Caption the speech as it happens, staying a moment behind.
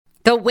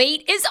The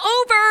wait is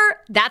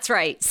over. That's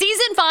right.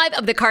 Season 5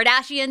 of The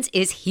Kardashians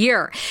is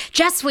here.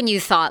 Just when you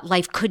thought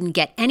life couldn't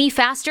get any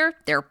faster,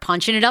 they're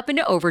punching it up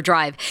into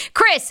overdrive.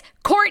 Kris,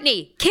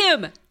 Kourtney,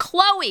 Kim,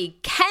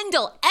 Khloé,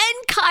 Kendall,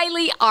 and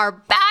Kylie are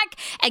back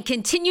and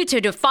continue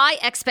to defy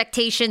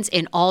expectations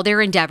in all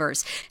their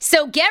endeavors.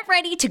 So get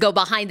ready to go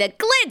behind the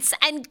glitz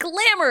and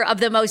glamour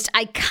of the most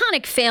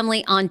iconic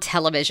family on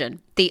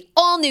television. The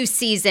all-new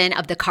season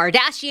of The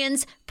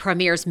Kardashians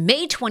premieres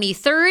May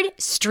 23rd,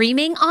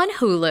 streaming on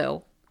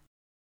Hulu.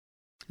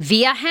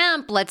 Via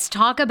Hemp, let's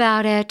talk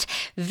about it.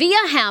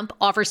 Via Hemp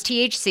offers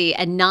THC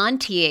and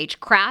non-TH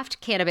craft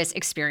cannabis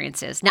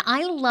experiences. Now,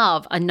 I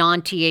love a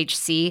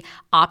non-THC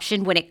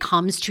option when it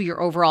comes to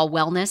your overall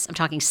wellness. I'm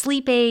talking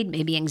sleep aid,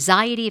 maybe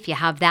anxiety if you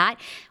have that.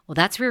 Well,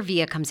 that's where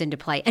Via comes into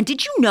play. And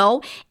did you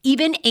know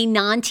even a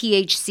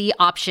non-THC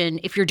option,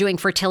 if you're doing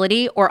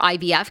fertility or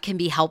IVF, can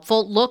be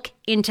helpful? Look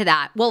into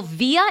that. Well,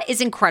 Via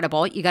is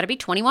incredible. You got to be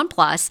 21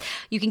 plus.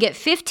 You can get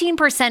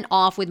 15%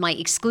 off with my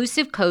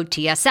exclusive code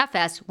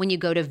TSFS when you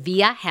go to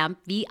Via Hemp,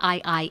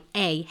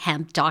 VIIA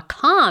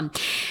hemp.com.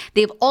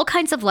 They have all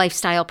kinds of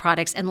lifestyle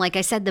products. And like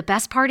I said, the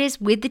best part is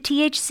with the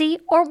THC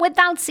or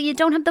without, so you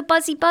don't have the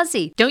buzzy.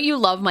 Don't you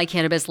love my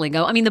cannabis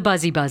lingo? I mean, the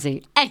buzzy.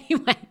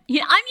 Anyway, I'm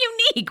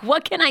unique.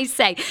 What can I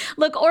say?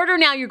 Look, order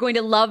now. You're going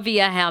to love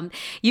Via Hemp.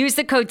 Use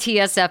the code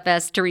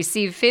TSFS to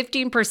receive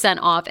 15%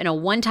 off and a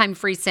one-time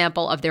free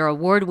sample of their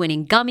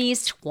award-winning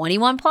gummies,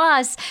 21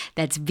 plus.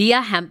 That's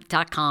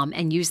viahemp.com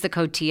and use the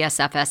code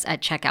TSFS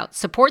at checkout.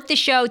 Support the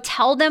show.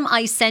 Tell them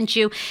I sent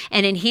you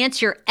and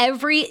enhance your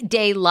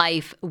everyday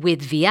life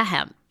with Via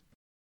Hemp.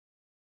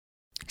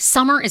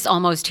 Summer is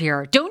almost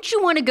here. Don't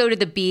you want to go to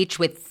the beach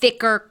with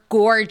thicker,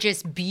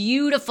 gorgeous,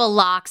 beautiful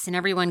locks and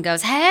everyone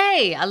goes,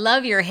 "Hey, I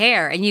love your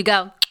hair." And you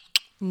go,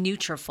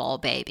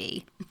 "Nutrafol,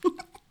 baby."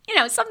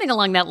 Something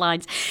along that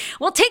lines.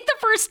 Well, take the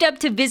first step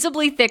to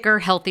visibly thicker,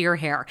 healthier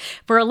hair.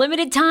 For a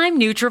limited time,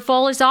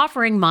 Nutrafol is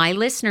offering my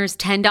listeners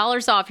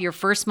 $10 off your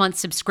first month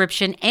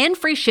subscription and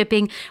free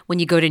shipping when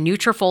you go to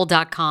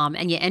Nutrafol.com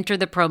and you enter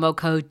the promo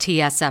code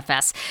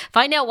TSFS.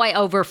 Find out why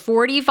over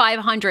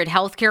 4,500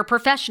 healthcare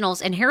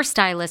professionals and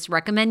hairstylists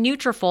recommend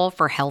Nutrafol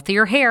for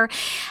healthier hair.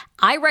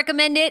 I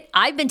recommend it.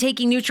 I've been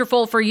taking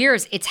Nutrafol for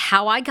years. It's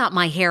how I got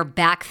my hair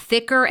back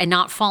thicker and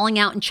not falling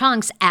out in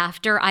chunks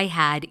after I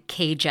had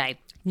KJ.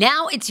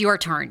 Now it's your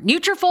turn.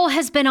 Nutrafol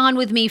has been on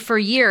with me for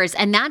years,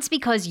 and that's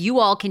because you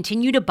all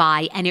continue to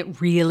buy, and it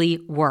really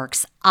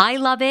works. I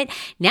love it.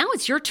 Now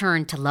it's your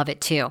turn to love it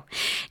too.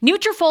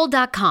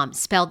 Nutrafol.com,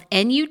 spelled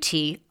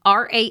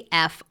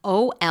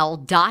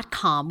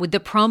Nutrafol.com with the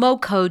promo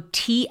code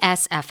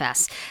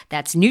TSFS.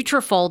 That's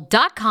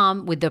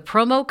Nutrafol.com with the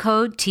promo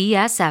code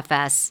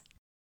TSFS.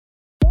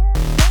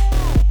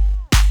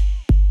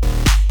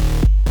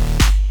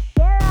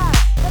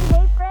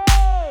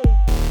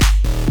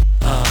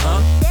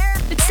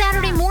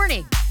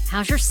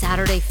 How's your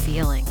Saturday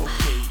feeling?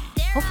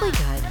 Hopefully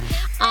good.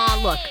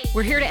 Look,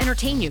 we're here to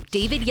entertain you.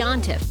 David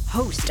Yontef,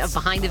 host of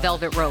Behind the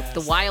Velvet Rope,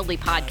 a wildly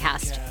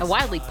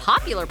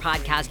popular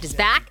podcast, is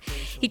back.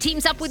 He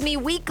teams up with me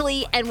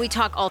weekly, and we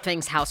talk all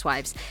things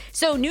housewives.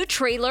 So, new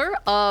trailer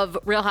of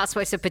Real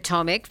Housewives of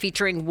Potomac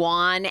featuring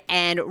Juan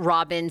and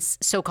Robyn's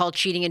so-called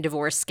cheating and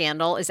divorce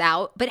scandal is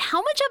out. But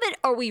how much of it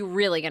are we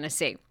really going to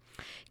see?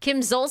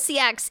 Kim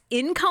Zolciak's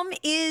income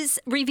is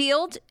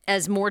revealed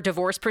as more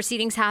divorce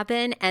proceedings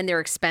happen and their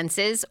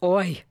expenses.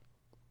 Oy,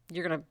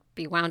 you're going to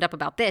be wound up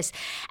about this.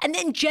 And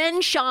then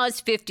Jen Shah's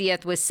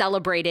 50th was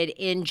celebrated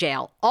in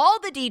jail. All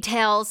the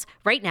details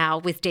right now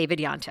with David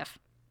Yontef.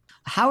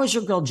 How is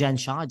your girl Jen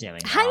Shah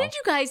doing? How did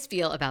you guys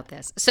feel about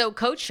this? So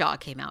Coach Shah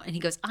came out and he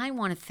goes, "I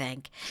want to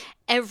thank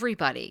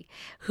everybody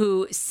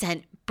who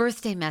sent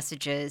birthday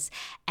messages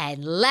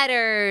and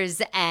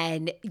letters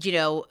and,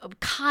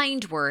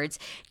 kind words.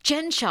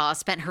 Jen Shah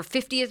spent her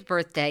 50th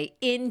birthday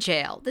in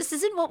jail. This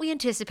isn't what we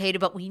anticipated,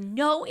 but we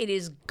know it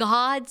is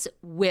God's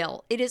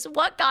will. It is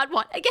what God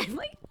wants." Again,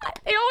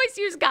 they always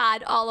use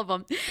God, all of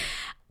them.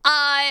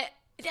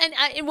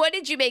 And what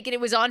did you make it? It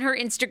was on her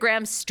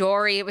Instagram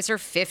story. It was her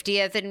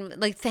 50th.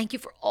 And thank you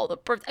for all the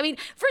birthdays. I mean,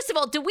 first of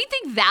all, do we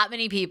think that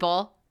many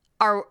people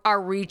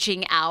are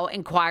reaching out,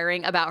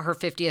 inquiring about her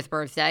 50th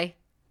birthday?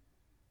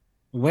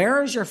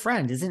 Where is your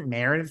friend? Isn't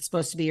Meredith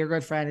supposed to be your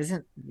good friend?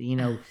 Isn't,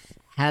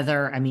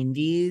 Heather? I mean,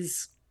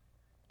 these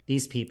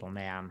people,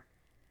 ma'am.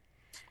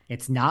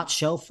 It's not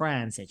show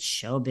friends, it's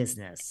show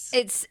business.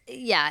 I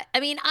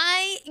mean,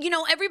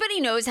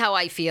 everybody knows how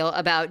I feel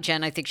about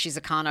Jen. I think she's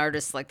a con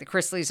artist like the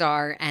Chrisleys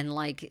are. And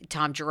like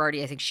Tom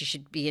Girardi, I think she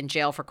should be in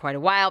jail for quite a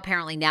while.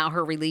 Apparently now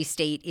her release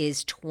date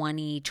is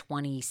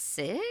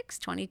 2026,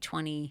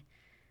 2020,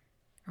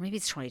 or maybe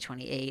it's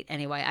 2028.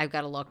 Anyway, I've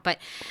got to look. But,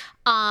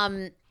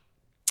 I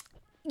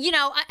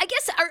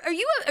guess,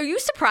 are you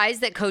surprised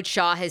that Coach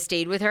Shah has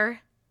stayed with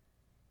her?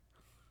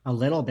 A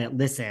little bit.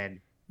 Listen.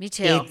 Me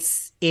too.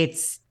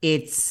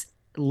 It's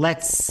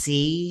let's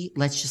see.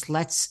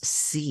 Let's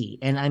see.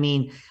 And I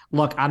mean,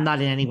 look, I'm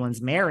not in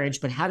anyone's marriage,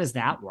 but how does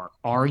that work?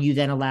 Are you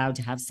then allowed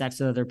to have sex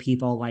with other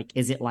people? Like,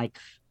 is it like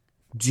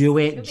do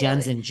it.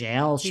 Jen's in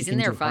jail. She can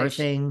do her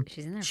thing.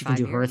 She's in there. She can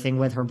do her thing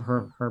with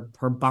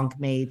her bunk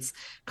mates.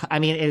 I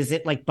mean, is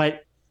it like,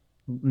 but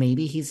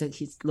maybe he's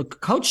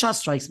look, Coach Shah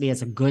strikes me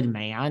as a good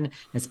man,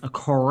 as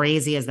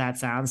crazy as that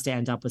sounds, to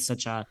end up with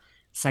such a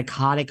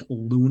psychotic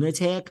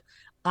lunatic.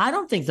 I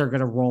don't think they're going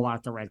to roll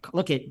out the red.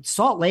 Look, at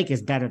Salt Lake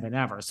is better than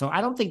ever. So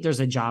I don't think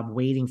there's a job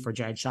waiting for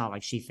Jen Shah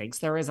like she thinks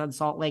there is on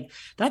Salt Lake.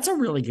 That's a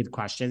really good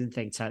question. I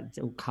think to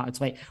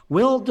wait.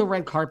 Will the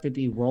red carpet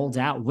be rolled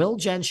out? Will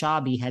Jen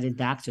Shah be headed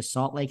back to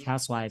Salt Lake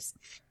Housewives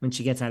when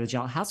she gets out of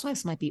jail?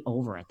 Housewives might be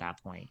over at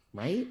that point,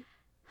 right?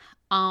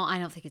 Oh, I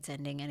don't think it's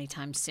ending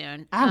anytime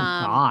soon. Oh,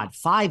 God.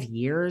 5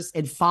 years?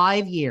 In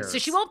 5 years. So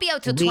she won't be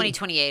out till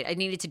 2028. I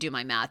needed to do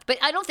my math. But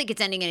I don't think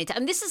it's ending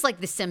anytime. This is like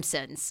The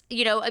Simpsons.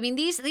 You know, I mean,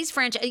 these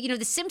franchise, you know,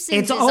 The Simpsons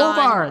It's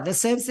over. The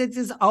Simpsons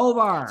is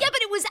over. Yeah,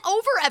 but it was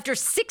over after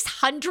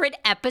 600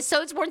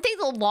 episodes. Weren't they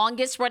the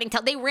longest running?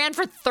 They ran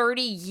for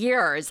 30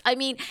 years. I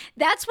mean,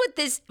 that's what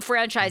this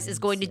franchise is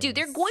going to do.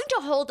 They're going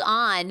to hold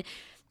on.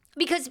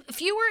 Because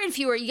fewer and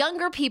fewer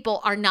younger people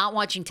are not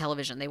watching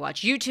television. They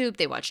watch YouTube,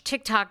 they watch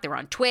TikTok, they're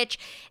on Twitch.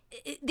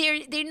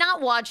 They're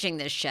not watching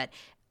this shit.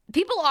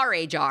 People our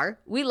age are.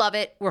 We love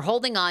it. We're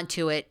holding on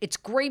to it. It's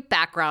great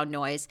background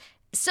noise.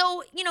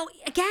 So, you know,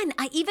 again,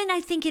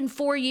 I think in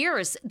 4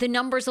 years, the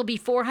numbers will be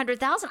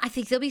 400,000. I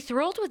think they'll be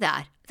thrilled with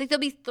that. I think they'll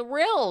be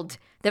thrilled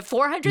that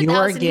 400,000 people.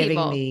 You are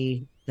giving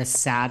me the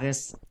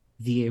saddest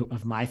view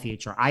of my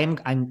future.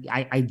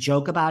 I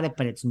joke about it,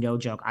 but it's no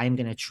joke. I am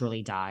going to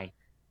truly die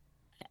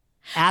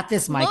at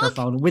this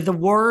microphone with the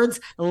words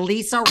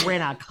Lisa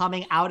Rinna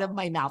coming out of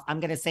my mouth. I'm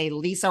going to say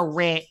Lisa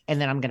Rinna,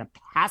 and then I'm going to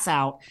pass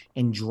out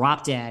and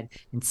drop dead.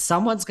 And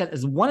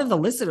one of the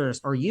listeners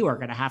or you are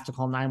going to have to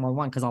call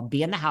 911 because I'll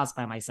be in the house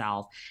by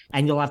myself.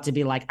 And you'll have to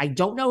be like, I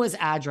don't know his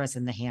address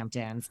in the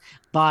Hamptons,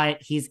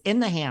 but he's in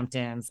the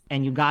Hamptons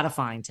and you got to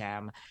find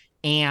him.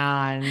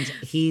 And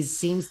he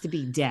seems to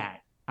be dead.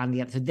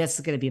 This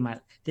is going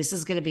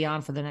to be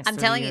on for the next. I'm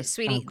telling you,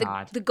 sweetie,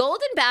 the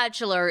Golden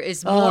Bachelor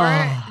is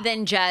more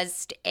than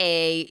just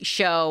a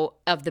show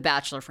of the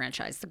Bachelor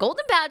franchise. The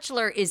Golden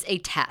Bachelor is a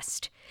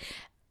test.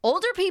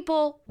 Older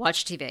people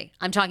watch TV.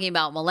 I'm talking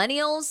about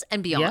millennials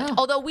and beyond. Yeah.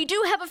 Although we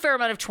do have a fair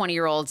amount of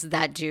 20-year-olds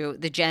that do,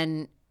 the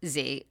Gen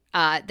Z,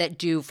 that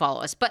do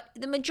follow us. But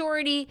the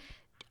majority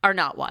are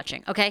not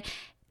watching, okay?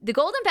 The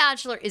Golden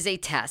Bachelor is a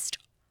test.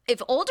 If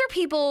older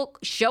people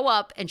show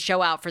up and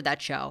show out for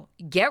that show,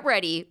 get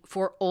ready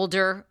for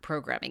older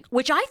programming,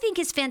 which I think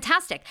is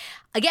fantastic.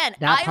 Again,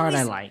 That part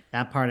I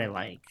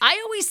like.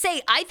 I always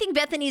say, I think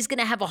Bethany's going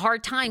to have a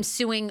hard time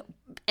suing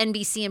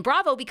NBC and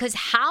Bravo because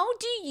how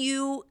do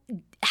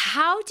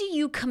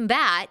you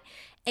combat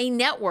a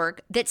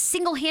network that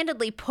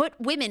single-handedly put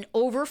women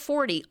over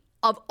 40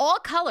 of all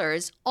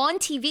colors on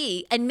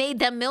TV and made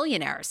them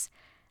millionaires?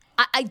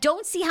 I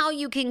don't see how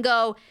you can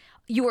go,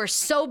 you are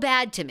so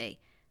bad to me.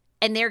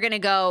 And they're going to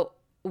go,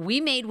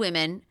 we made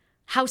women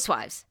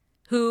housewives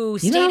who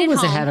stayed at home.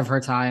 Was ahead of her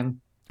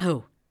time?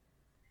 Who?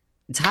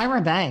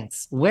 Tyra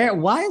Banks.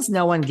 Why is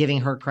no one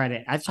giving her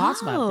credit? I've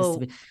talked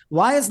about this.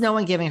 Why is no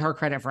one giving her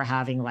credit for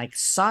having like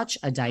such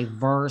a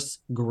diverse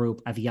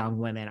group of young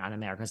women on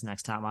America's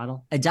Next Top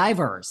Model? A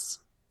diverse.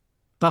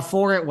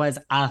 Before it was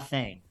a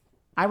thing.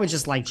 I would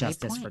just like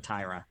justice for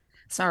Tyra.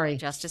 Sorry.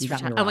 Justice for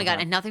Tyra. Oh my God.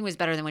 And nothing was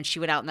better than when she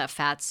went out in that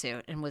fat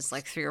suit and was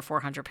like 300 or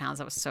 400 pounds.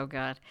 That was so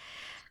good.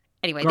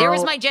 Anyway, there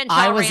was my Jen Shah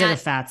I was in a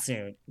fat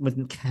suit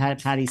with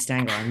Patty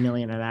Stanger on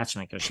Millionaire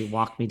Matchmaker. She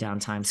walked me down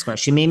Times Square.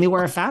 She made me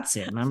wear a fat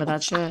suit. Remember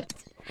that shit? I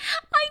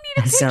need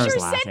a picture.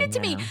 Send it to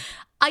me.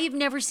 I have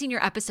never seen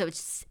your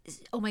episodes.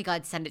 Oh my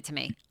God, send it to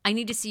me. I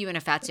need to see you in a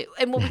fat suit.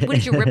 And what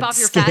did you rip off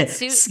your fat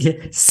suit?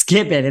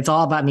 Skip it. It's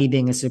all about me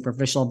being a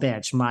superficial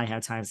bitch. How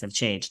times have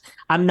changed.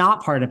 I'm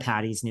not part of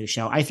Patty's new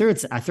show. I threw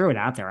it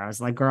out there. I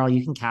was like, girl,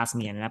 you can cast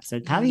me in an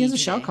episode. Patty has a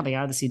show coming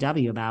out of the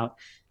CW about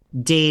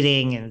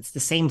dating, and it's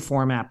the same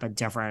format but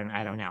different.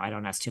 I don't know. I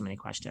don't ask too many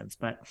questions,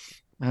 but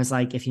I was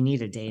like, if you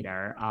need a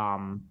dater,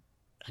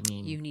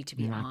 you need to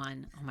be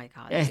on. Oh my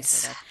God.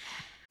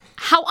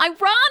 How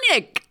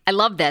ironic. I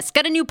love this.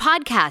 Got a new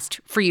podcast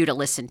for you to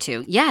listen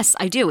to. Yes,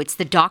 I do. It's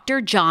the Dr.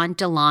 John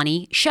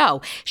Delaney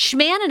Show.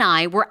 Schman and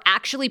I were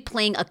actually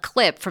playing a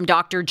clip from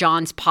Dr.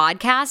 John's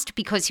podcast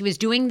because he was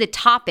doing the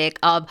topic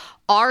of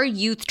are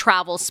youth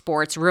travel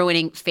sports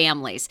ruining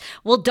families?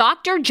 Well,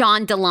 Dr.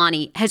 John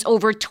Delaney has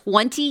over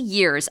 20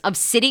 years of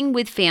sitting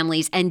with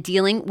families and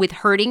dealing with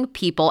hurting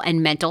people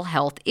and mental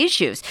health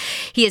issues.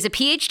 He has a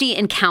PhD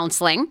in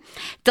counseling.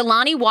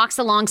 Delaney walks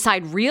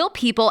alongside real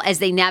people as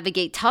they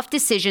navigate tough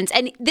decisions.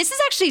 And this is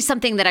actually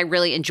something that I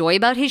really enjoy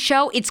about his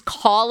show. It's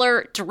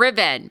caller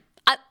driven.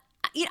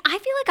 I feel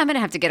like I'm going to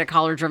have to get a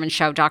caller-driven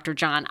show, Dr.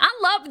 John. I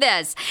love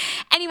this.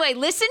 Anyway,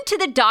 listen to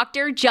the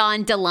Dr.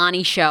 John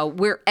Delaney Show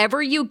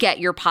wherever you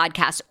get your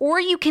podcast, or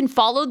you can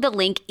follow the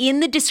link in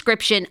the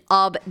description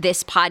of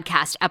this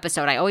podcast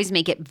episode. I always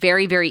make it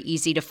very, very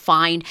easy to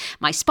find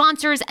my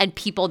sponsors and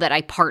people that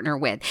I partner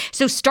with.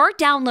 So start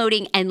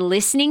downloading and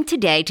listening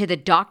today to the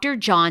Dr.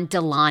 John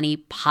Delaney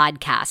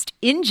podcast.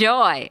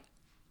 Enjoy.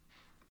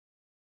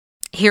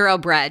 Hero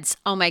breads.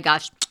 Oh my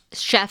gosh.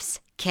 Chef's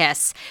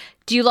kiss.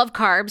 Do you love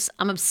carbs?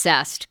 I'm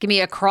obsessed. Give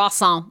me a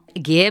croissant.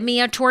 Give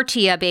me a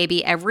tortilla,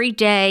 baby, every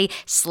day,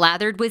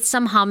 slathered with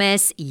some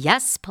hummus.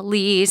 Yes,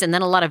 please. And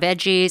then a lot of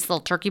veggies, a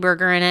little turkey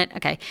burger in it.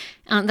 Okay.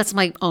 That's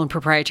my own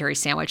proprietary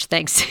sandwich.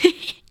 Thanks.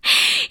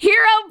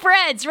 Hero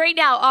Breads right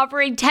now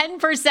offering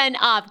 10%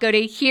 off. Go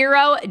to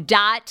hero.co.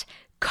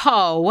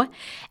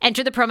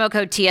 Enter the promo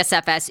code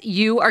TSFS.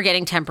 You are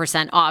getting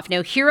 10% off.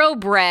 Now, Hero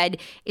Bread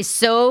is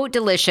so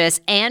delicious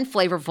and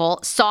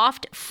flavorful,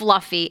 soft,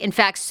 fluffy. In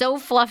fact, so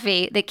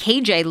fluffy that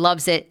KJ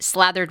loves it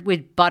slathered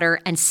with butter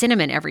and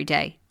cinnamon every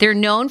day. They're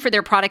known for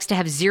their products to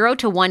have 0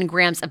 to 1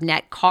 grams of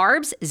net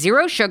carbs,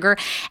 0 sugar,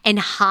 and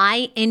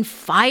high in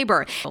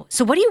fiber.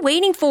 So what are you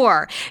waiting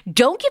for?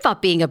 Don't give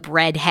up being a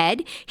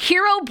breadhead.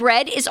 Hero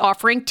Bread is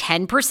offering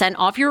 10%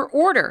 off your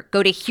order.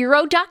 Go to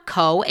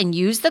hero.co and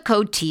use the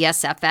code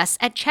TSFS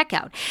at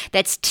checkout.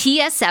 That's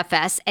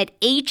TSFS at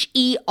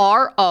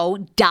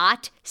HERO.CO.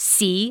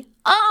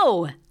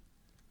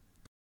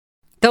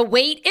 The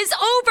wait is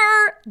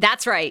over.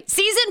 That's right.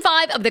 Season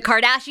 5 of The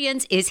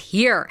Kardashians is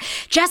here.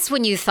 Just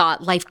when you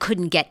thought life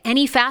couldn't get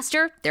any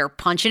faster, they're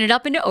punching it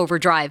up into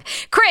overdrive.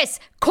 Kris,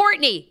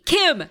 Kourtney,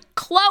 Kim,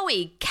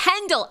 Khloe,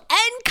 Kendall,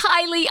 and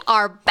Kylie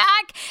are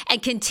back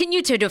and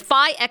continue to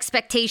defy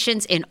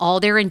expectations in all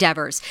their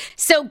endeavors.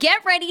 So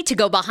get ready to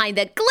go behind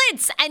the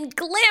glitz and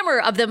glamour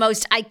of the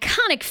most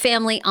iconic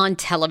family on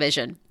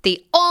television.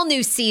 The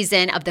all-new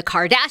season of The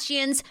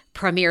Kardashians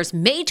premieres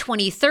May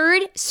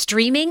 23rd,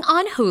 streaming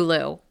on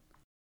Hulu.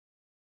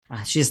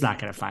 She's not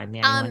going to find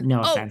me anyone.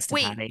 No offense to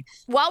Patty.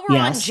 While we're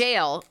on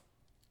jail,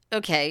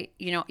 okay,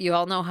 you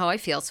all know how I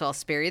feel, so I'll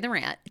spare you the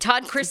rant.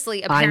 Todd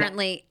Chrisley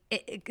apparently,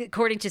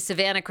 according to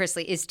Savannah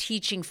Chrisley, is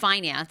teaching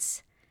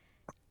finance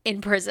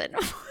in prison.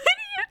 What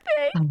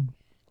do you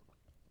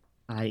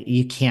think?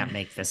 You can't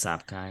make this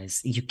up,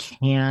 guys. You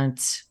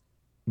can't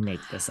make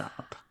this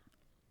up.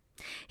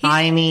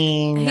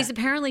 He's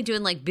apparently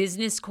doing like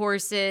business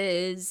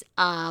courses,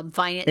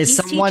 finance. Is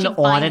someone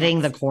auditing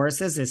the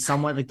courses? Is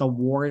someone like the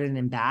warden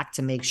and back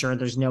to make sure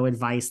there's no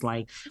advice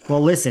like, well,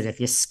 listen,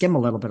 if you skim a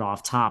little bit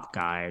off top,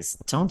 guys,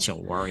 don't you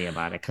worry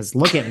about it. Because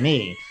look at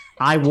me.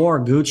 I wore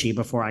Gucci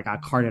before I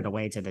got carted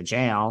away to the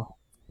jail.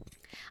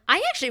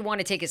 I actually want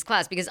to take his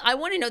class because I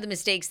want to know the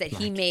mistakes that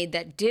he made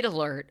that did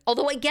alert.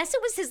 Although I guess it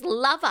was his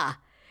lover.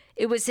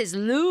 It was his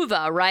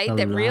luva, right?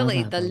 The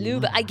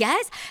luva. I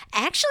guess,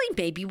 actually,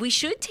 maybe we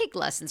should take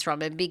lessons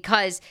from him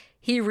because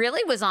he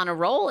really was on a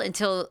roll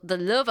until the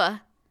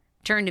luva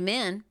turned him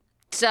in.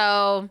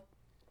 So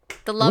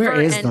the lover. Where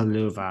is the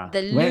luva? The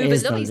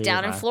luva. He's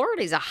down in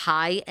Florida. He's a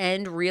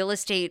high-end real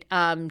estate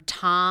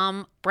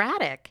Tom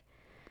Braddock.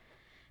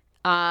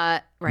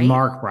 Right?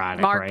 Mark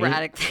Braddock, Mark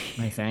Braddock.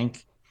 I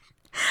think.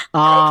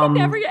 I can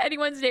never get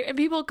anyone's name. And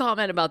people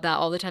comment about that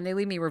all the time. They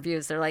leave me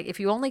reviews. They're like, if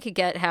you only could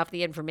get half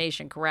the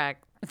information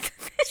correct,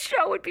 this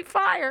show would be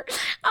fire.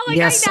 I'm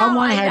like,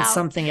 someone had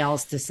something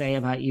else to say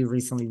about you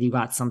recently. You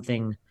got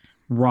something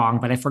wrong,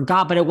 but I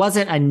forgot. But it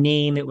wasn't a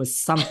name. It was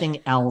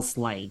something else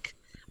like,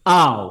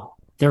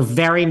 they're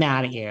very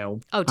mad at you.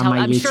 Oh,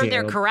 I'm sure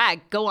they're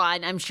correct. Go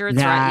on. I'm sure it's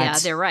right. Yeah,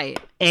 they're right.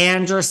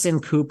 Anderson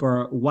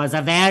Cooper was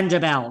a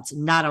Vanderbilt,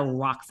 not a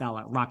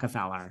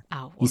Rockefeller.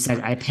 Oh, you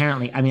said I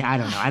don't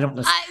know. I don't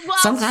listen.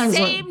 Sometimes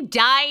same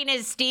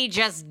dynasty,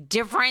 just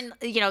different,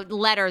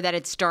 letter that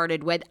it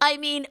started with. I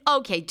mean,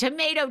 okay,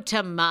 tomato.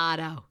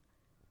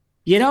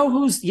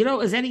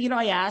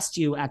 I asked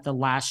you at the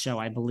last show,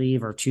 I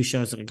believe, or 2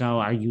 shows ago,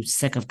 are you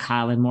sick of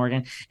Kyle and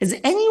Morgan? Is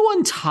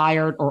anyone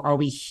tired, or are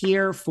we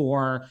here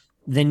for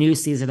the new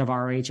season of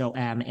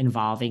RHOM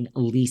involving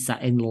Lisa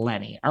and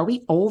Lenny? Are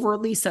we over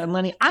Lisa and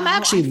Lenny? I'm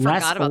actually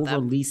less over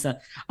Lisa.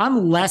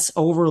 I'm less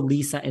over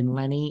Lisa and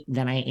Lenny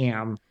than I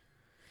am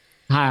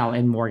Kyle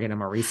and Morgan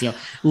and Mauricio.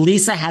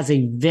 Lisa has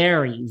a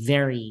very,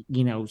 very,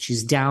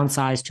 she's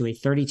downsized to a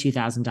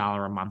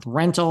 $32,000 a month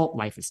rental.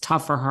 Life is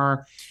tough for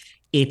her.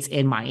 It's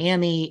in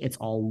Miami. It's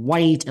all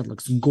white. It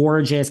looks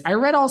gorgeous. I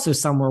read also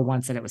somewhere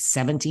once that it was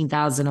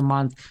 $17,000 a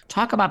month.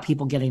 Talk about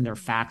people getting their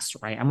facts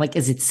right. I'm like,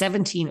 is it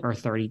 17 or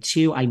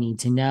 32? I need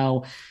to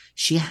know.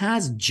 She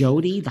has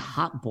Jody, the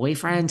hot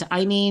boyfriend.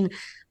 I mean,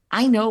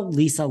 I know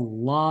Lisa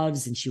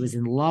loves and she was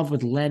in love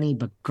with Lenny,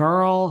 but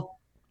girl,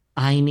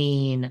 I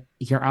mean,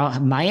 you're a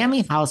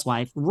Miami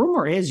housewife.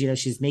 Rumor is,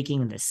 she's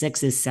making in the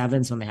 6s,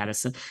 7s when they had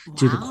to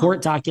do the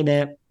court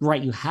document.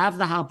 Right. You have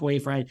the hot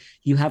boyfriend.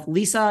 You have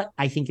Lisa,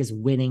 I think, is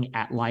winning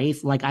at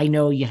life. Like, I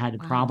know you had a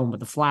problem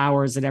with the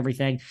flowers and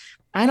everything.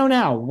 I don't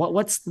know.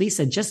 What's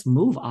Lisa? Just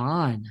move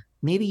on.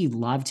 Maybe you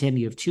loved him.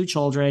 You have 2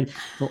 children.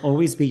 They'll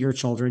always be your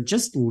children.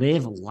 Just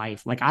live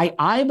life. Like,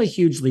 I'm a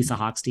huge Lisa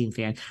Hochstein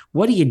fan.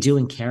 What are you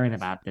doing caring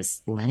about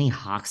this Lenny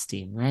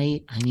Hochstein,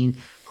 right? I mean,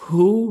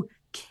 who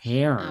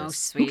cares? Oh,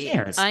 sweetie. Who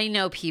cares? I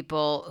know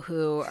people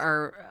who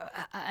are,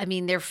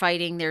 they're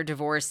fighting their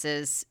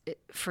divorces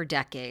for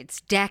decades.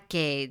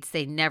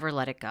 They never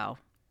let it go.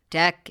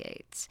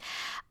 decades.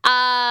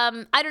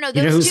 I don't know.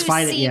 You know Those who's two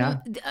fighting? seem Yeah.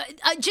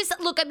 just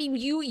look. I mean,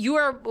 you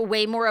are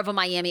way more of a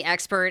Miami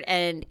expert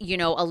and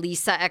a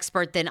Lisa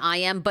expert than I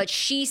am. But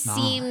she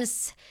Oh,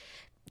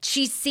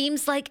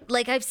 seems like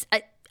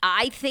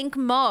I think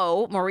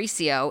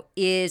Mauricio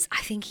is.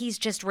 I think he's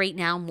just right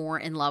now more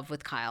in love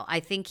with Kyle. I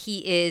think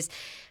he is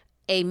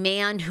a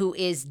man who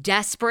is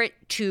desperate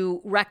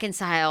to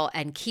reconcile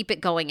and keep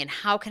it going, and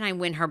how can I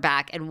win her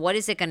back, and what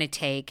is it going to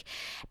take?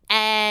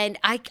 And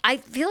I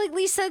feel like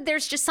Lisa,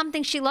 there's just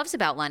something she loves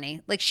about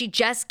Lenny. Like, she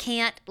just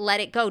can't let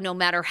it go, no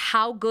matter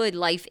how good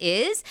life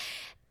is.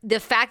 The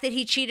fact that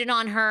he cheated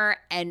on her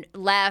and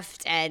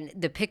left, and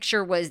the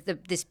picture was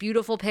this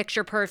beautiful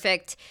picture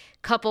perfect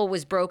couple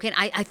was broken.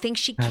 I think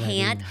she God, I didn't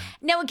can't. know.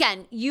 Now,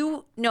 again,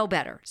 you know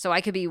better, so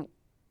I could be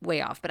way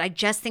off, but I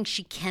just think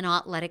she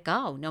cannot let it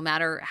go, no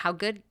matter how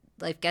good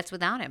life gets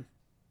without him.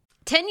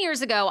 10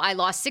 years ago, I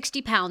lost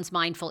 60 pounds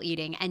mindful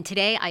eating, and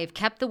today I have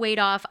kept the weight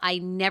off. I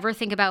never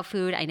think about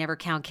food. I never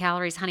count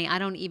calories. Honey, I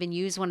don't even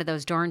use one of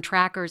those darn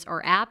trackers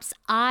or apps.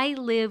 I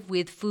live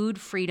with food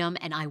freedom,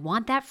 and I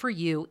want that for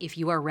you if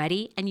you are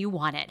ready and you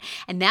want it.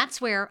 And that's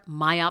where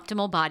My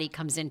Optimal Body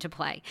comes into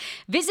play.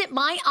 Visit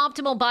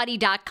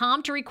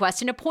myoptimalbody.com to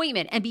request an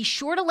appointment, and be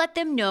sure to let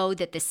them know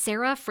that the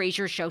Sarah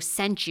Fraser Show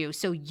sent you,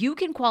 so you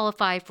can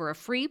qualify for a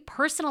free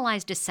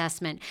personalized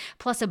assessment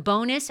plus a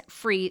bonus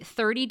free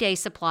 30-day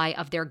supply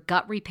of their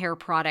gut repair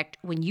product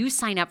when you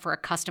sign up for a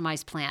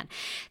customized plan.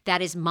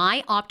 That is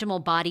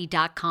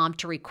myoptimalbody.com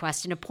to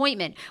request an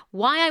appointment.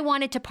 Why I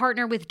wanted to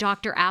partner with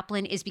Dr.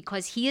 Applin is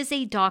because he is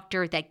a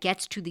doctor that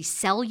gets to the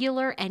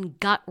cellular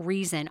and gut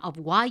reason of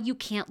why you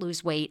can't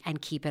lose weight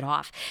and keep it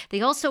off.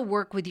 They also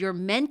work with your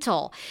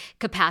mental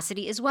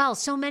capacity as well.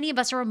 So many of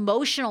us are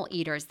emotional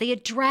eaters. They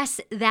address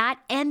that,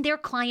 and their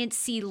clients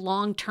see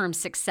long-term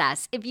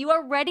success. If you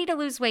are ready to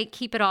lose weight,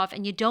 keep it off,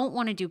 and you don't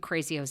want to do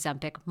crazy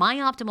Ozempic,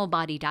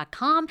 myoptimalbody.com,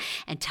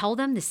 and tell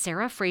them the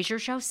Sarah Fraser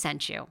Show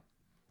sent you.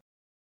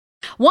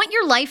 Want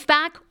your life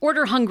back?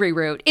 Order Hungry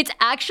Root. It's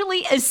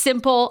actually as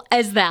simple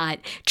as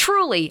that.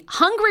 Truly,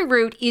 Hungry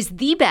Root is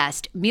the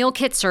best meal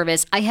kit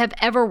service I have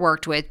ever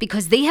worked with,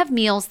 because they have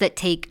meals that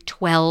take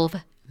 12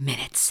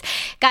 minutes.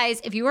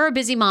 Guys, if you are a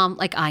busy mom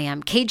like I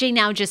am, KJ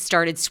now just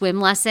started swim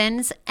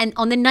lessons. And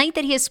on the night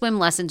that he has swim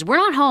lessons, we're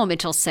not home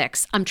until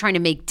 6. I'm trying to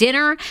make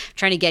dinner,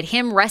 trying to get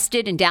him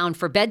rested and down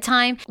for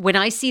bedtime. When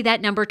I see that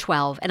number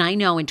 12, and I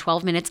know in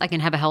 12 minutes I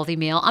can have a healthy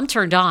meal, I'm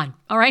turned on.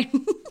 All right.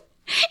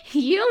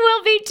 You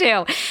will be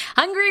too.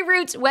 Hungry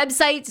Root's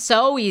website,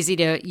 so easy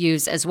to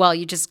use as well.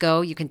 You just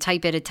go, you can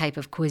type in a type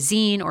of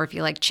cuisine, or if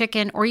you like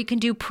chicken, or you can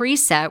do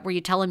preset where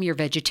you tell them you're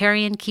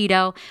vegetarian,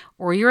 keto,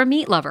 or you're a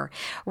meat lover.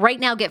 Right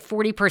now, get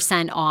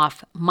 40%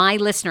 off. My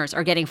listeners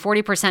are getting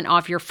 40%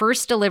 off your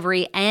first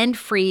delivery and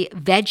free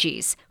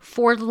veggies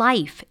for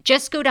life.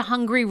 Just go to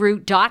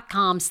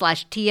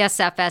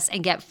hungryroot.com/TSFS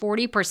and get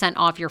 40%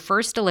 off your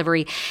first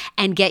delivery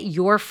and get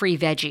your free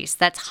veggies.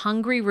 That's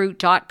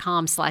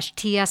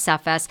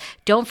hungryroot.com/TSFS.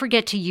 Don't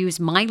forget to use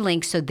my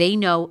link so they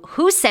know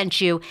who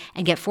sent you,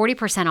 and get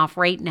 40% off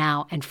right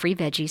now and free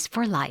veggies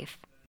for life.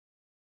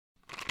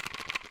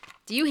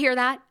 Do you hear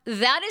that?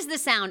 That is the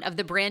sound of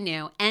the brand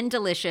new and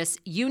delicious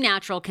Eu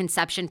Natural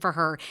Conception for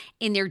Her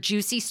in their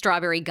juicy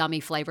strawberry gummy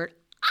flavored.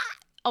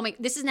 Oh my,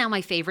 this is now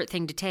my favorite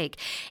thing to take.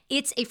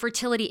 It's a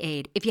fertility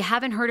aid. If you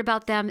haven't heard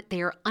about them,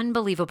 they are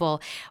unbelievable,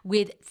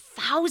 with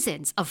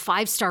thousands of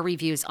 5-star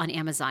reviews on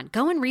Amazon.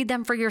 Go and read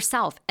them for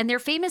yourself. And they're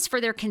famous for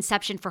their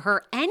Conception for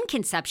Her and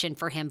Conception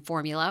for Him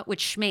formula,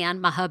 which Schman,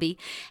 my hubby,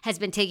 has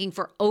been taking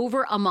for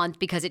over a month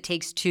because it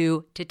takes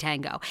 2 to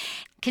tango.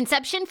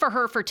 Conception for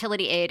Her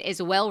fertility aid is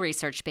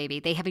well-researched, baby.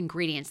 They have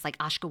ingredients like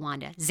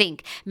ashwagandha,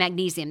 zinc,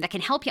 magnesium that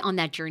can help you on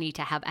that journey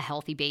to have a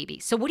healthy baby.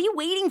 So what are you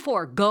waiting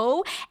for?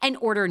 Go and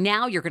order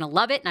now. You're going to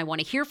love it, and I want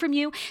to hear from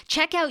you.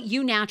 Check out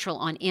Eu Natural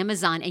on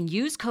Amazon and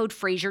use code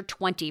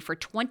Fraser20 for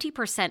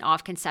 20%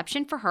 off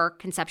Conception for Her,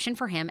 Conception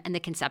for Him, and the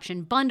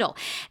Conception Bundle.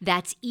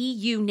 That's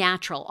EU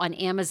Natural on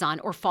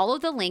Amazon, or follow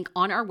the link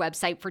on our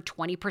website for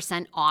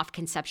 20% off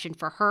Conception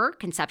for Her,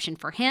 Conception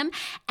for Him,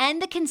 and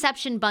the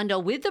Conception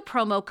Bundle with the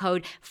promo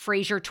code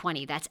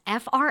Fraser20. That's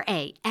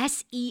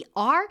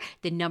FRASER,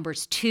 the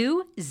numbers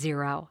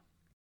 20.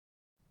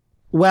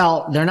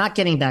 Well, they're not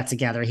getting back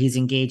together. He's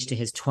engaged to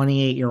his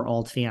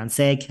 28-year-old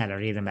fiancee,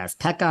 Katerina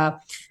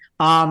Mazpeka.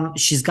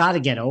 She's got to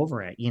get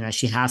over it.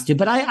 She has to.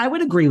 But I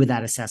would agree with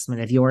that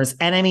assessment of yours.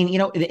 And I mean,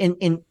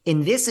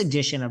 in this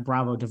edition of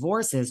Bravo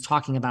Divorces,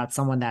 talking about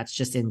someone that's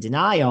just in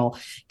denial,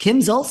 Kim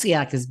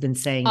Zolciak has been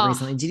saying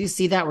recently, did you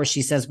see that, where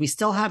she says, we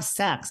still have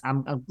sex.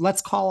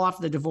 Let's call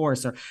off the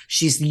divorce. Or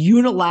she's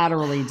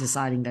unilaterally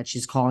deciding that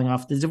she's calling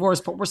off the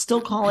divorce, but we're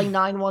still calling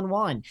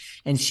 911.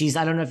 And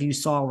I don't know if you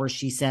saw where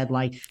she said,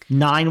 like,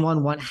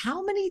 911.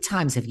 How many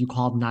times have you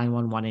called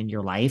 911 in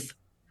your life?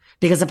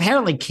 Because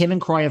apparently Kim and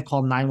Croy have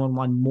called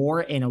 911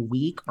 more in a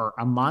week or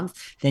a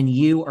month than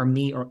you or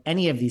me or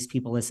any of these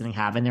people listening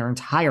have in their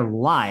entire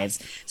lives.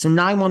 So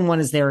 911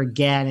 is there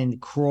again,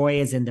 and Croy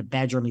is in the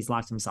bedroom. He's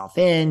locked himself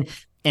in.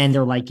 And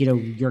they're like,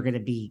 you're going to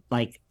be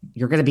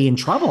in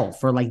trouble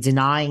for like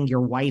denying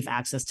your wife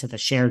access to the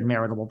shared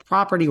marital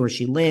property where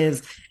she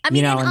lives, I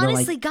mean, and and they're like,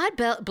 honestly,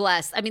 God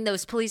bless. I mean,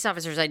 those police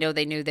officers, I know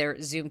they knew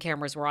their Zoom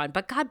cameras were on,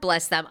 but God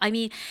bless them. I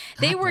mean,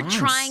 they God were bless.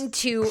 trying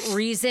to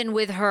reason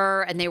with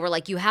her and they were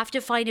like, you have to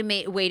find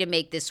a way to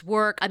make this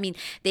work. I mean,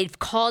 they've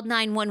called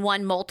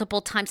 911 multiple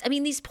times. I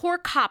mean, these poor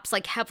cops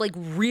like have like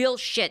real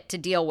shit to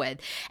deal with.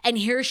 And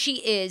here she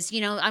is,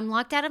 I'm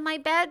locked out of my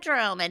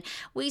bedroom and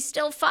we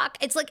still fuck.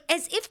 It's like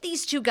as if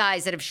these two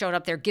guys that have shown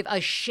up there give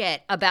a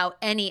shit about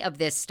any of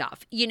this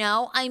stuff.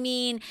 I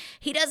mean,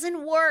 he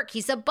doesn't work.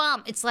 He's a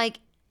bum. It's like,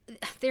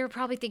 they were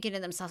probably thinking to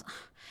themselves,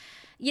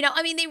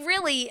 I mean, they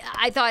really,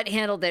 I thought,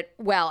 handled it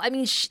well. I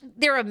mean,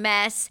 they're a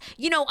mess.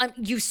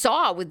 You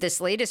saw with this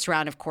latest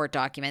round of court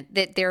document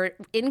that their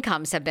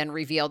incomes have been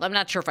revealed. I'm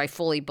not sure if I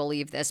fully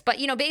believe this, but,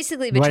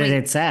 basically What did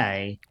it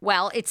say?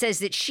 Well, it says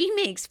that she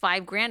makes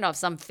 $5,000 off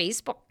some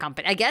Facebook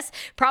company. I guess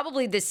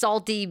probably the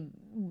salty,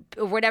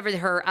 whatever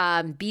her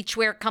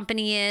beachwear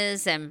company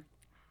is, and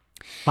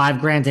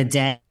 $5,000 a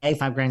day,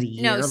 $5,000 a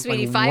year. No,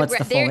 sweetie, like, what's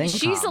the full income?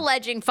 She's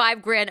alleging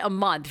 $5,000 a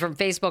month from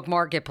Facebook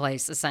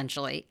Marketplace,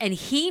 essentially, and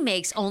he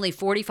makes only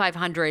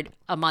 $4,500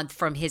 a month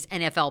from his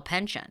NFL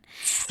pension.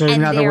 So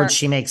in other words,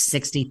 she makes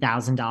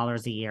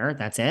 $60,000 a year.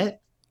 That's it.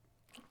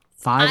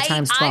 5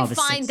 times 12 is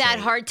 60. I find that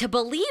hard to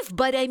believe,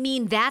 but I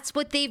mean, that's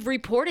what they've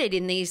reported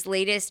in these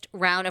latest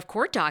round of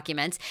court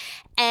documents,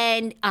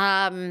 and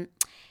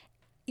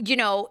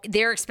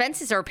their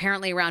expenses are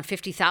apparently around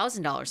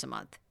 $50,000 a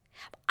month.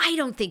 I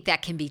don't think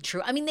that can be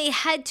true. I mean, they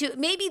had to,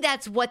 maybe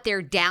that's what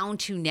they're down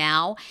to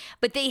now,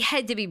 but they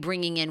had to be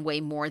bringing in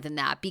way more than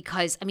that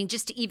because, I mean,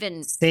 just to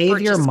even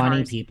save your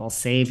money, people,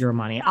 save your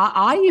money.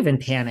 I even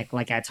panic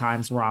like at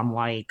times where I'm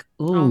like,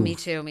 ooh. Oh, me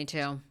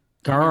too.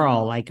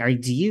 Girl, like,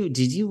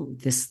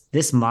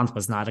 this month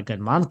was not a good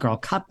month, girl,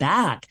 cut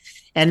back.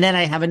 And then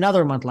I have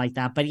another month like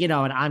that, but and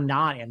I'm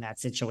not in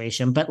that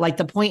situation. But like,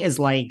 the point is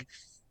like,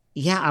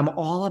 yeah, I'm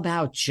all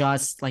about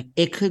just like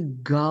it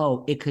could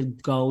go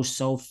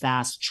so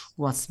fast.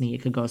 Trust me,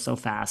 it could go so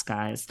fast,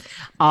 guys.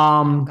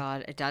 Oh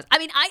God, it does. I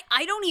mean,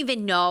 I don't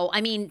even know. I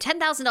mean,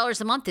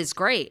 $10,000 a month is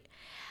great.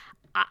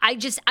 I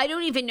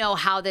don't even know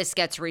how this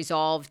gets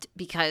resolved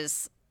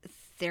because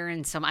they're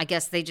in some. I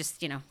guess they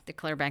just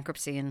declare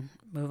bankruptcy and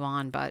move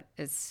on. But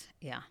it's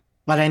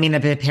But I mean,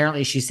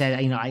 apparently she said,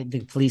 the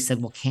police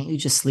said, well, can't you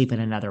just sleep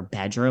in another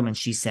bedroom? And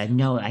she said,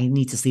 no, I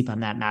need to sleep on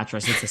that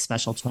mattress. It's a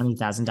special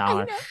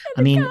 $20,000.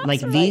 I mean,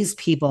 like these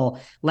people,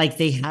 like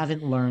they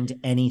haven't learned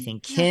anything.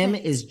 Kim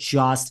is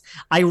just,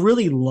 I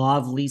really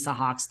love Lisa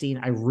Hochstein.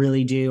 I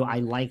really do. I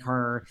like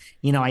her.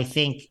 I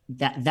think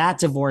that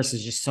divorce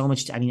is just so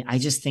much. I mean, I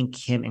just think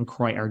Kim and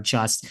Kroy are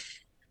just,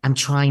 I'm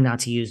trying not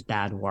to use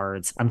bad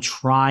words. I'm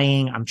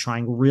trying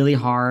really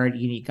hard.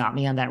 You got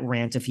me on that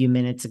rant a few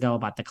minutes ago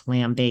about the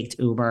clam baked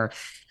Uber.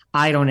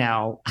 I don't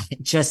know.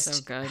 Just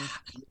so good.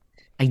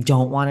 I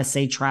don't want to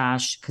say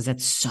trash because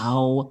it's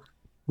so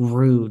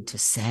rude to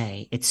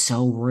say. It's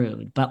so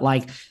rude. But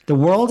like the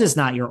world is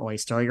not your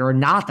oyster. You're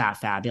not that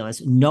fabulous.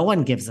 No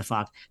one gives a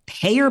fuck.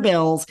 Pay your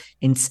bills.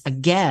 And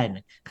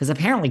again, because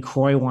apparently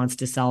Kroy wants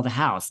to sell the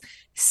house.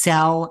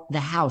 Sell the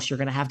house. You're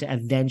going to have to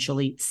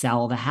eventually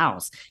sell the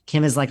house.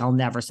 Kim is like, I'll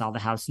never sell the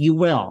house. You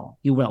will.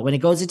 When it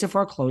goes into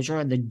foreclosure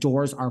and the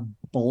doors are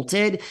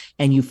bolted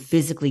and you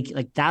physically,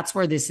 like, that's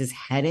where this is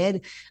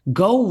headed.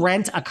 Go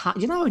rent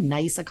how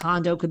nice a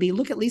condo could be.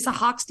 Look at Lisa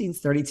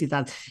Hochstein's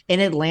 $32,000. In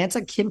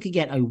Atlanta, Kim could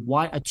get a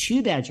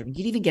 2-bedroom. You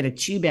could even get a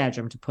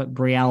 2-bedroom to put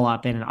Brielle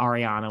up in and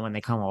Ariana when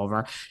they come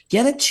over.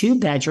 Get a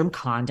 2-bedroom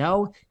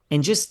condo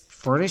and just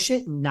furnish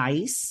it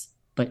nice,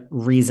 but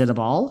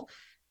reasonable.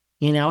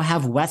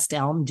 Have West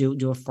Elm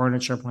do a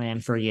furniture plan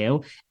for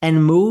you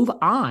and move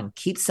on.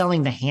 Keep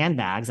selling the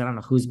handbags. I don't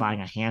know who's buying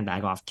a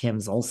handbag off Kim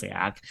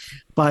Zolciak,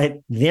 but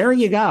there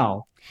you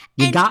go.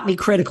 You got me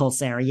critical,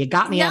 Sarah. You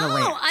got me on a rant.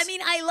 No, I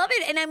mean, I love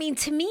it. And I mean,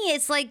 to me,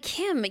 it's like,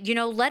 Kim,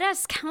 let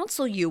us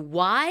counsel you.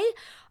 Why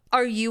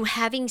are you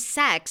having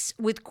sex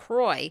with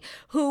Kroy,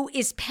 who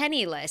is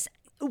penniless?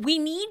 We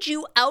need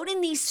you out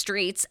in these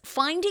streets,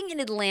 finding in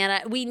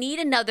Atlanta. We need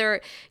another,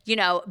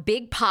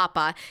 Big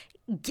Papa.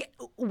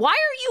 Why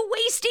are you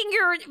wasting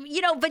your,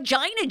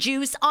 vagina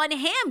juice on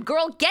him?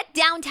 Girl, get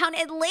downtown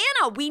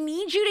Atlanta. We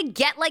need you to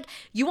get,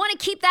 you want to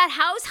keep that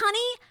house,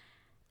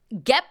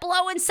 honey? Get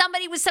blowing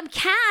somebody with some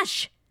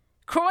cash.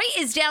 Kroy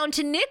is down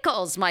to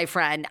nickels, my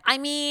friend. I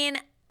mean...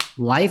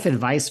 Life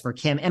advice for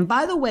Kim. And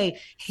by the way,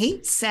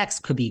 hate sex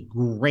could be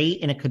great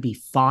and it could be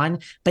fun,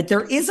 but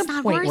there is a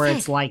point where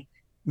it's like,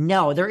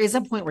 no, there is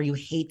a point where you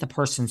hate the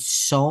person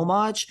so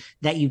much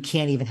that you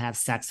can't even have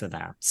sex with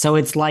them. So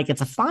it's like,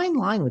 it's a fine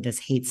line with this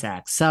hate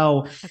sex.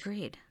 So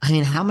agreed. I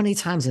mean, how many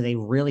times are they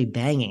really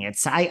banging it?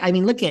 So I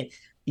mean, look at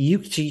you,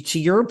 to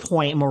your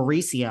point,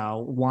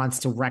 Mauricio wants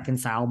to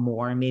reconcile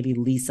more and maybe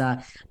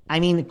Lisa. I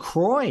mean,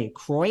 Kroy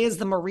is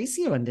the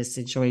Mauricio in this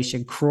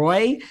situation.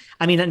 Kim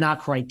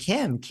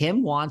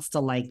wants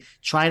to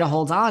try to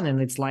hold on.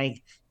 And it's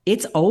like,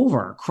 it's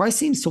over. Kroy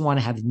seems to want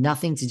to have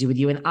nothing to do with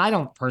you. And I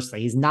don't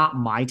personally, he's not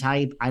my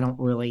type. I don't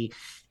really,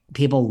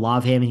 people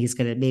love him. He's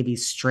going to maybe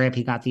strip.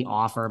 He got the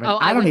offer, but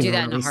I don't would even do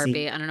that in a really heartbeat.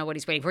 see. I don't know what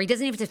he's waiting for. He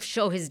doesn't even have to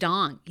show his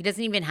dong. He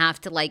doesn't even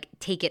have to like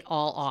take it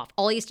all off.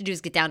 All he has to do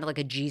is get down to like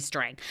a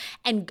G-string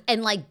and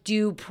like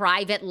do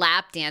private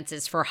lap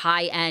dances for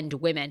high-end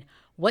women.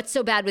 What's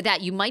so bad with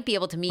that? You might be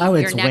able to meet Oh,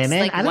 your it's next women.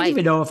 like I don't wife.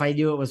 even know if I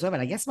knew it was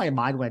women. I guess my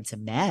mind went to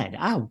men.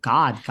 Oh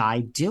God,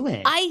 guy, do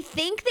it. I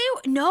think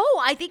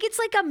I think it's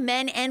like a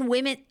men and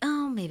women.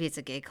 Oh, maybe it's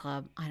a gay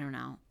club. I don't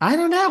know. I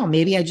don't know.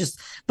 Maybe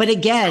but I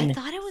again,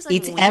 thought it was like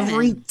it's women.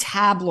 every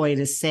tabloid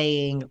is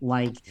saying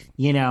like,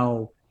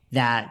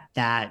 that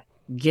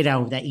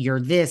you're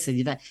this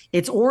and that.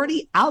 It's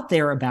already out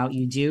there about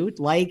you, dude.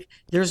 Like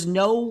there's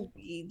no,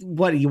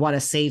 what, you want to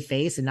save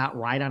face and not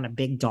ride on a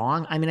big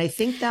dong? I mean, I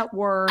think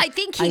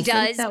he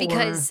does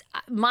because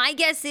my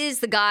guess is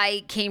the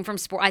guy came from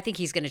sport. I think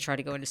he's going to try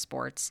to go into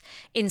sports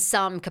in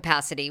some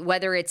capacity,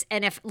 whether it's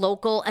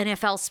local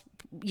NFL,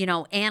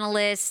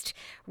 analyst,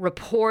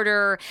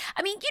 reporter.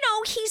 I mean,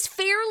 he's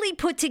fairly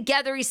put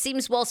together. He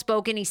seems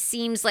well-spoken. He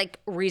seems like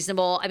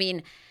reasonable. I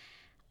mean,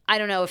 I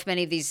don't know if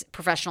many of these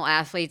professional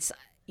athletes,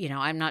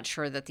 I'm not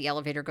sure that the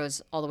elevator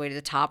goes all the way to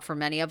the top for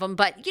many of them,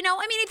 but, I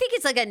think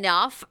it's like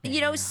enough,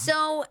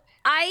 so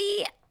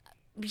I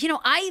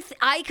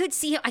could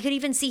see him, I could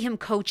even see him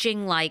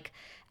coaching like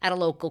at a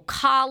local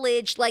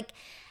college, like,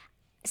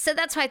 so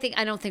that's why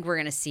I don't think we're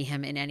going to see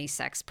him in any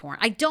sex porn.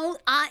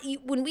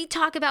 When we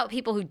talk about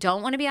people who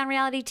don't want to be on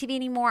reality TV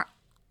anymore,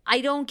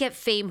 I don't get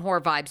fame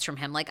whore vibes from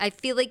him. Like, I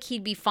feel like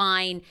he'd be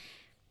fine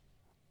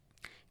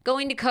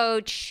going to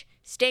coach,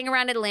 staying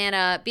around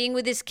Atlanta, being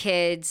with his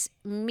kids,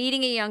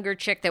 meeting a younger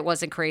chick that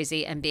wasn't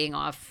crazy, and being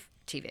off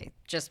TV.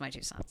 Just my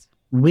 2 cents.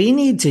 We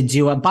need to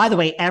do it. By the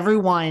way,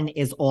 everyone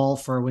is all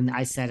for when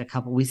I said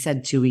we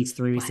said 2 weeks,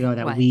 3 weeks ago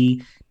that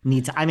we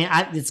need to,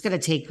 it's going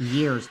to take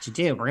years to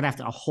do. We're going to have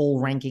a whole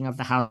ranking of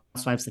the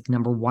housewives, like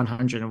number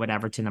 100 or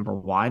whatever to number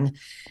 1.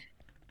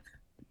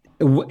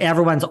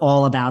 Everyone's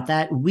all about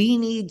that. We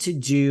need to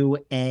do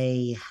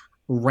a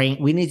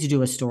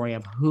story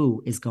of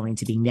who is going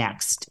to be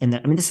next. And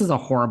this is a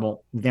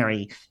horrible,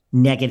 very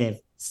negative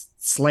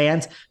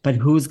slant, but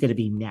who's going to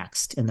be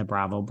next in the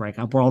Bravo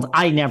breakup world?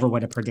 I never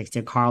would have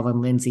predicted Carl and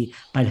Lindsay,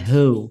 but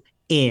who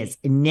is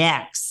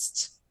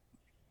next?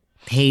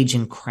 Paige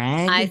and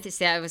Craig?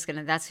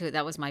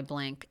 That was my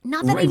blank.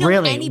 Not that I know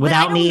really,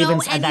 without me even,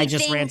 anything. I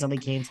just randomly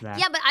came to that.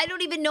 Yeah, but I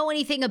don't even know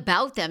anything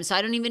about them, so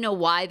I don't even know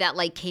why that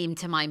like came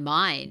to my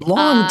mind.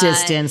 Long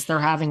distance, they're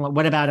having,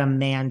 what about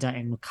Amanda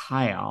and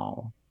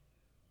Kyle?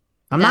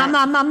 I'm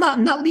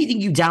not leading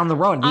you down the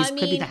road. These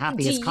could be the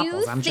happiest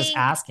couples. I'm just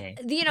asking.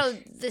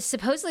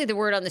 Supposedly the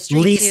word on the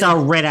street. Lisa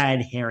Rinna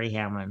and Harry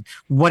Hamlin.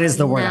 What is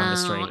the word on the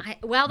street?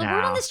 The word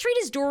on the street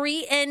is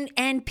Dory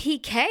and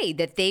PK,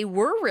 that they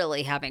were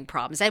really having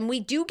problems. And we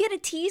do get a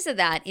tease of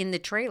that in the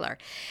trailer.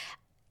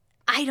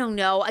 I don't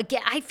know.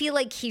 Again, I feel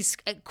like he's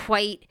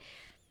quite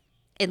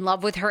in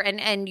love with her.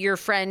 And your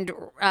friend,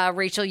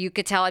 Rachel, you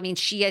could tell. I mean,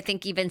 she, I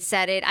think, even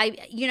said it.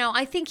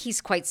 I think he's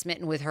quite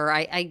smitten with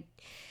her.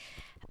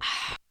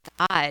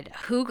 God,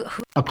 who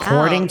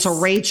according else? to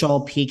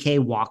Rachel, PK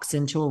walks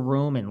into a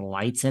room and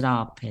lights it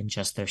up, and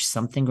just there's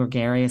something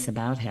gregarious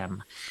about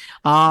him.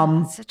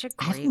 Such a great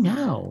I don't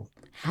know.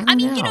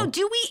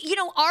 Do we,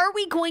 are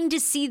we going to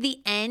see the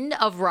end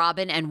of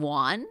Robyn and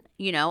Juan?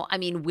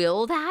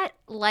 Will that,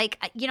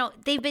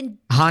 they've been.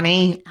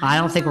 Honey, I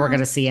don't think we're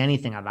going to see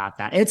anything about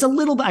that. It's a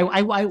little bit.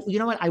 I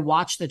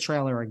watched the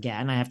trailer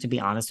again. I have to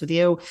be honest with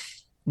you.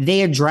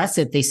 They address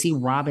it. They see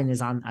Robyn is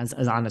on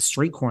a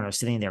street corner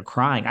sitting there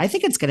crying. I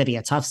think it's going to be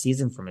a tough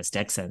season for Miss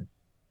Dixon.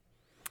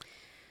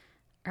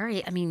 All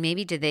right.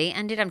 Maybe did they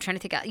end it? I'm trying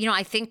to think.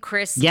 I think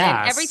Chris.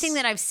 Yes. Everything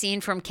that I've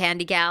seen from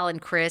Candy Gal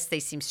and Chris, they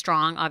seem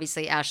strong.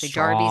 Obviously, Ashley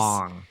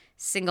Darby's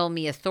single.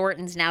 Mia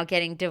Thornton's now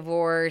getting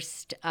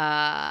divorced.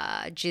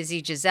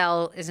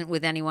 Giselle isn't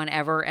with anyone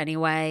ever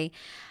anyway.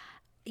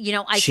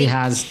 She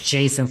has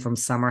Jason from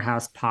Summer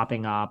House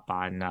popping up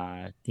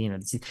on,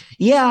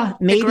 yeah,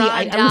 maybe.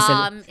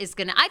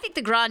 I think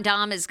the Grand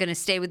Dame is going to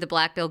stay with the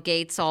Black Bill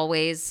Gates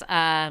always.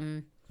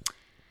 That's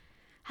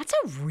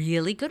a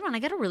really good one. I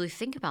got to really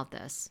think about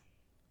this.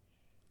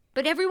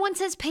 But everyone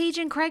says Paige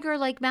and Craig are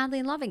like madly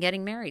in love and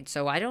getting married.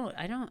 So I don't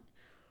know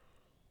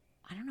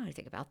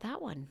anything about that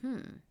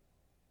one.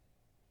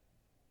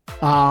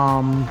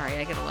 All right,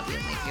 I gotta love you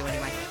and leave you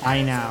anyway.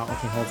 I know.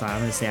 Okay, hold on. I'm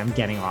gonna say I'm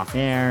getting off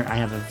air. I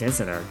have a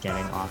visitor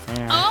getting off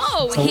air.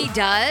 Oh, so he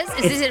does?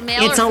 Is it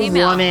male or female? It's a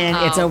woman.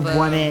 It's a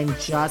woman.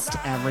 Just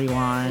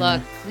everyone.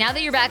 Look, now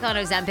that you're back on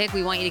Ozempic,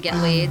 we want you to get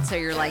laid, so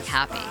you're like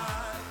happy.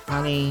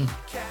 Honey,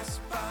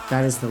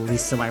 that is the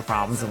least of my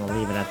problems, and we'll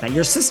leave it at that.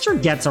 Your sister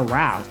gets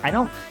around. I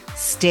don't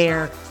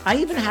stare. I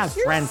even have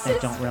friends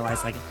that don't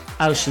realize, like,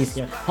 oh, she's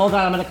here. Hold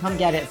on, I'm gonna come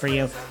get it for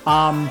you.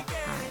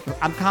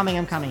 I'm coming.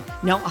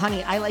 No,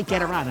 honey, I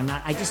get around.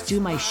 I just do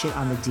my shit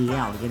on the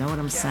DL. You know what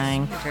I'm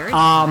saying? Very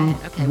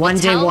okay. One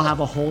day we'll have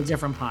a whole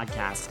different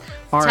podcast.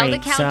 All right. Tell the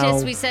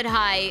Countess we said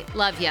hi.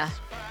 Love ya.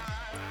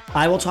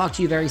 I will talk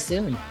to you very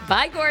soon.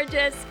 Bye,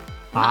 gorgeous.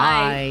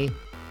 Bye.